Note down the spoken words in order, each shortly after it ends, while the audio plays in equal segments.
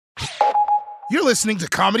You're listening to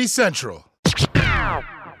Comedy Central.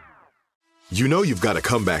 You know you've got a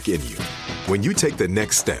comeback in you. When you take the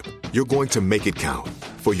next step, you're going to make it count.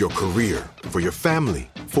 For your career, for your family,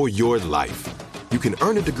 for your life. You can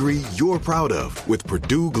earn a degree you're proud of with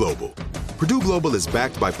Purdue Global. Purdue Global is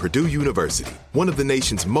backed by Purdue University, one of the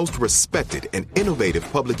nation's most respected and innovative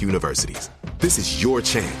public universities. This is your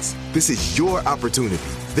chance. This is your opportunity.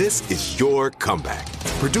 This is your comeback.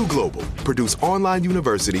 Purdue Global, Purdue's online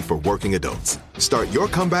university for working adults. Start your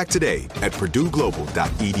comeback today at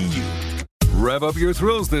purdueglobal.edu. Rev up your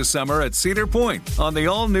thrills this summer at Cedar Point on the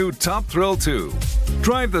all-new Top Thrill 2.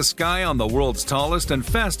 Drive the sky on the world's tallest and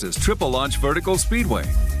fastest triple-launch vertical speedway.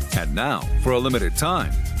 And now, for a limited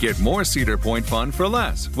time, get more Cedar Point fun for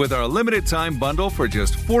less with our limited-time bundle for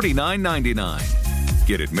just $49.99.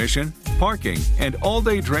 Get admission, parking, and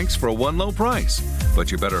all-day drinks for one low price.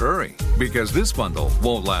 But you better hurry, because this bundle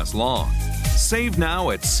won't last long. Save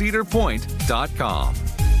now at cedarpoint.com.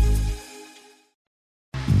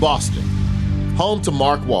 Boston, home to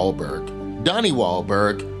Mark Wahlberg, Donnie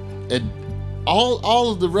Wahlberg, and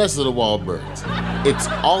all of the rest of the Wahlbergs. It's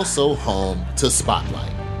also home to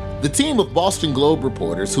Spotlight, the team of Boston Globe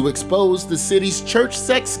reporters who exposed the city's church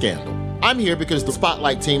sex scandal. I'm here because the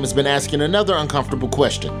Spotlight team has been asking another uncomfortable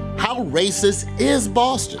question. How racist is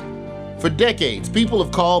Boston? For decades, people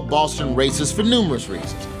have called Boston racist for numerous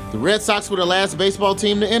reasons. The Red Sox were the last baseball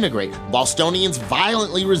team to integrate. Bostonians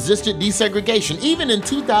violently resisted desegregation. Even in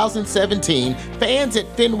 2017, fans at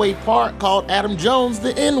Fenway Park called Adam Jones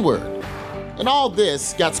the N-word. And all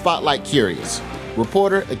this got Spotlight curious.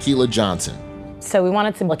 Reporter Akilah Johnson. So we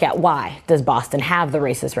wanted to look at why does Boston have the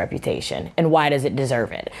racist reputation and why does it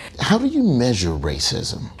deserve it? How do you measure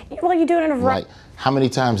racism? Well, you do it in a variety. Like how many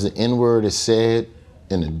times the N-word is said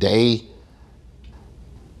in a day?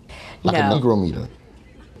 Like a Negro meter?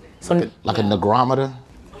 Like a negrometer?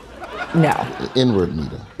 No. N-word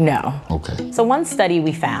meter? No. Okay. So one study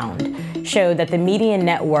we found showed that the median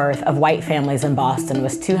net worth of white families in Boston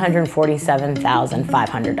was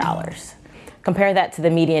 $247,500. Compare that to the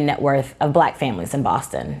median net worth of black families in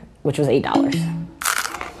Boston, which was $8.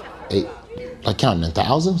 Like counting in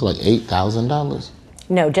thousands? Like $8,000?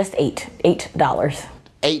 No, just $8. $8.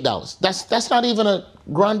 $8. That's not even a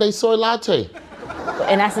grande soy latte.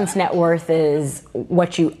 In essence, net worth is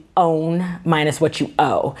what you own minus what you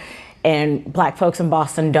owe. And black folks in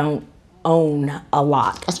Boston don't own a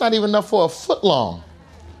lot. That's not even enough for a foot long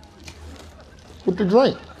with the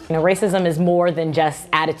drink. You know, racism is more than just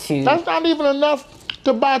attitude. That's not even enough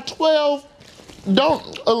to buy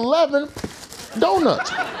 11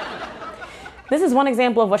 donuts. This is one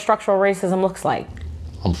example of what structural racism looks like.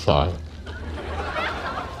 I'm sorry.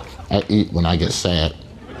 I eat when I get sad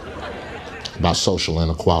about social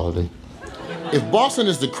inequality. If Boston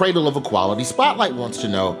is the cradle of equality, Spotlight wants to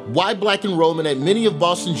know why black enrollment at many of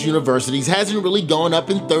Boston's universities hasn't really gone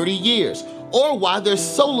up in 30 years, or why there's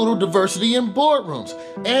so little diversity in boardrooms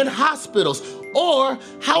and hospitals, or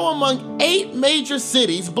how among 8 major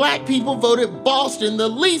cities, black people voted Boston the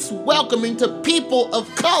least welcoming to people of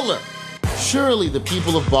color. Surely the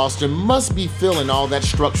people of Boston must be feeling all that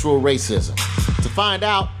structural racism. To find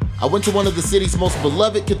out, I went to one of the city's most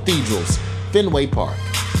beloved cathedrals, Fenway Park.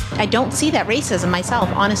 I don't see that racism myself,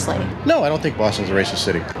 honestly. No, I don't think Boston's a racist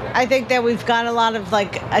city. I think that we've got a lot of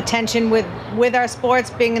attention with our sports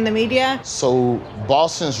being in the media. So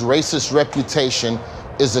Boston's racist reputation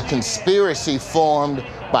is a conspiracy formed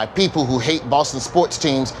by people who hate Boston sports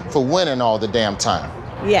teams for winning all the damn time.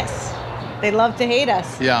 Yes, they love to hate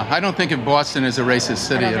us. Yeah, I don't think of Boston as a racist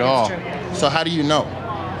city at all. So how do you know?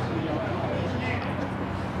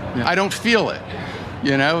 I don't feel it.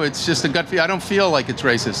 You know, it's just a gut feel. I don't feel like it's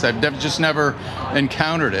racist. I've just never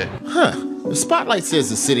encountered it. Huh. The Spotlight says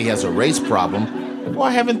the city has a race problem. Why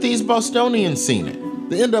haven't these Bostonians seen it?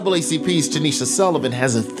 The NAACP's Tanisha Sullivan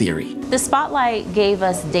has a theory. The Spotlight gave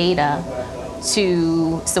us data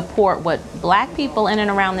to support what black people in and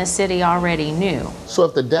around this city already knew. So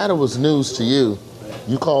if the data was news to you,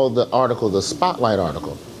 you called the article the Spotlight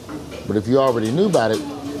article. But if you already knew about it,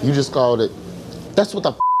 you just called it, that's what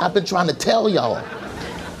the I've been trying to tell y'all.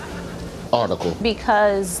 Article.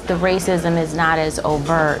 Because the racism is not as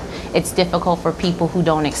overt, it's difficult for people who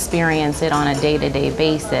don't experience it on a day-to-day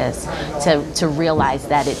basis to realize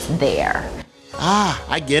that it's there. Ah,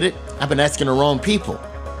 I get it. I've been asking the wrong people.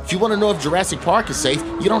 If you want to know if Jurassic Park is safe,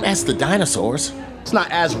 you don't ask the dinosaurs. It's not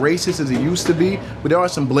as racist as it used to be, but there are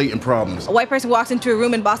some blatant problems. A white person walks into a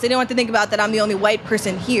room in Boston, they don't have to think about that I'm the only white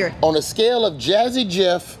person here. On a scale of Jazzy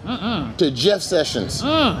Jeff to Jeff Sessions,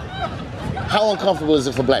 how uncomfortable is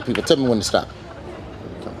it for black people? Tell me when to stop.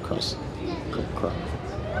 Come across.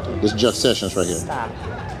 This is Jeff Sessions right here. Stop.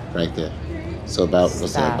 Right there. So about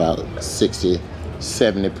 60,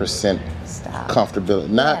 70% comfortability.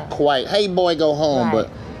 Not quite, hey boy, go home, but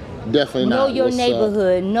definitely know not. Your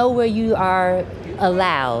neighborhood, know where you are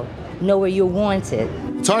allowed, know where you're wanted.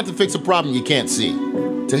 It's hard to fix a problem you can't see.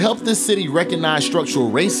 To help this city recognize structural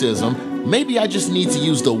racism, maybe I just need to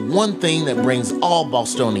use the one thing that brings all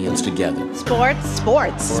Bostonians together. Sports,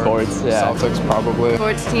 yeah. Celtics, probably.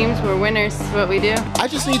 Sports teams, we're winners, is what we do. I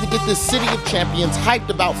just need to get this city of champions hyped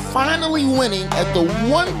about finally winning at the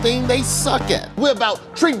one thing they suck at. We're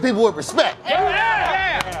about treating people with respect.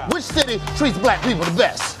 Yeah! Which city treats black people the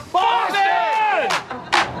best? Boston!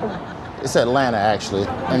 It's Atlanta, actually,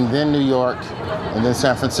 and then New York, and then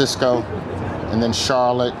San Francisco, and then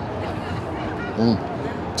Charlotte, and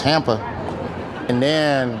Tampa. And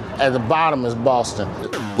then at the bottom is Boston.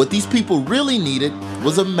 What these people really needed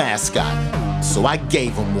was a mascot, so I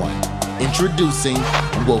gave them one. Introducing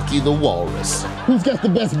Wokey the Walrus. Who's got the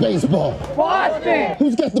best baseball? Boston!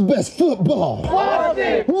 Who's got the best football?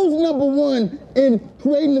 Boston! Who's number one in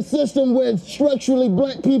creating a system where structurally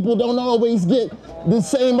black people don't always get the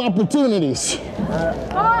same opportunities?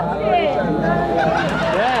 Boston!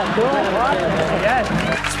 Yeah, good. Boston. Yes.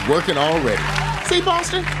 It's working already. See,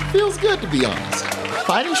 Boston, feels good to be honest.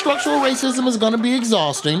 Fighting structural racism is going to be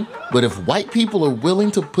exhausting, but if white people are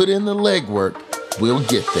willing to put in the legwork, we'll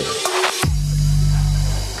get there.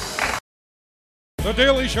 The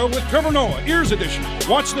Daily Show with Trevor Noah, Ears Edition.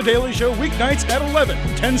 Watch The Daily Show weeknights at 11,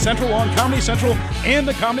 10 Central on Comedy Central and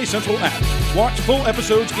the Comedy Central app. Watch full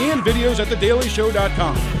episodes and videos at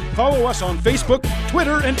thedailyshow.com. Follow us on Facebook,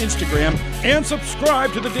 Twitter, and Instagram, and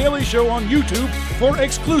subscribe to The Daily Show on YouTube for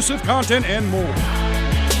exclusive content and more.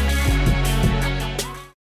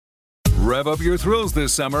 Rev up your thrills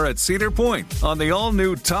this summer at Cedar Point on the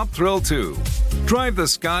all-new Top Thrill 2. Drive the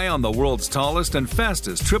sky on the world's tallest and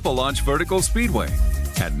fastest triple-launch vertical speedway.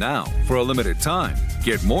 And now, for a limited time,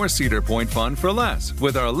 get more Cedar Point fun for less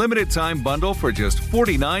with our limited-time bundle for just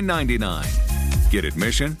 $49.99. Get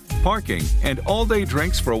admission, parking, and all-day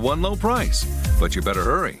drinks for one low price. But you better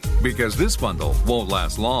hurry, because this bundle won't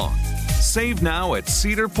last long. Save now at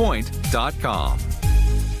cedarpoint.com.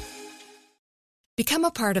 Become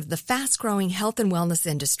a part of the fast-growing health and wellness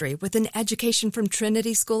industry with an education from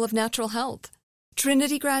Trinity School of Natural Health.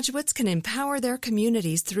 Trinity graduates can empower their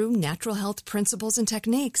communities through natural health principles and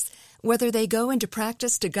techniques, whether they go into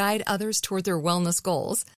practice to guide others toward their wellness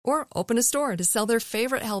goals or open a store to sell their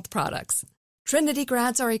favorite health products. Trinity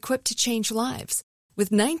grads are equipped to change lives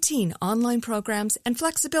with 19 online programs and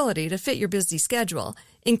flexibility to fit your busy schedule,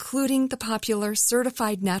 including the popular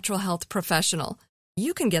Certified Natural Health Professional.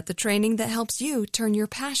 You can get the training that helps you turn your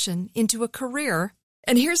passion into a career.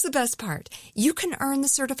 And here's the best part. You can earn the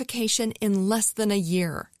certification in less than a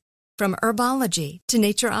year. From herbology to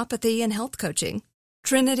naturopathy and health coaching,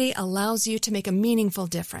 Trinity allows you to make a meaningful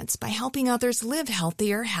difference by helping others live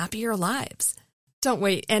healthier, happier lives. Don't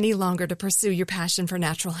wait any longer to pursue your passion for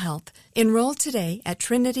natural health. Enroll today at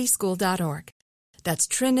trinityschool.org. That's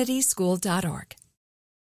trinityschool.org.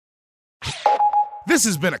 This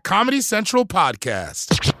has been a Comedy Central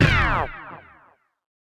podcast.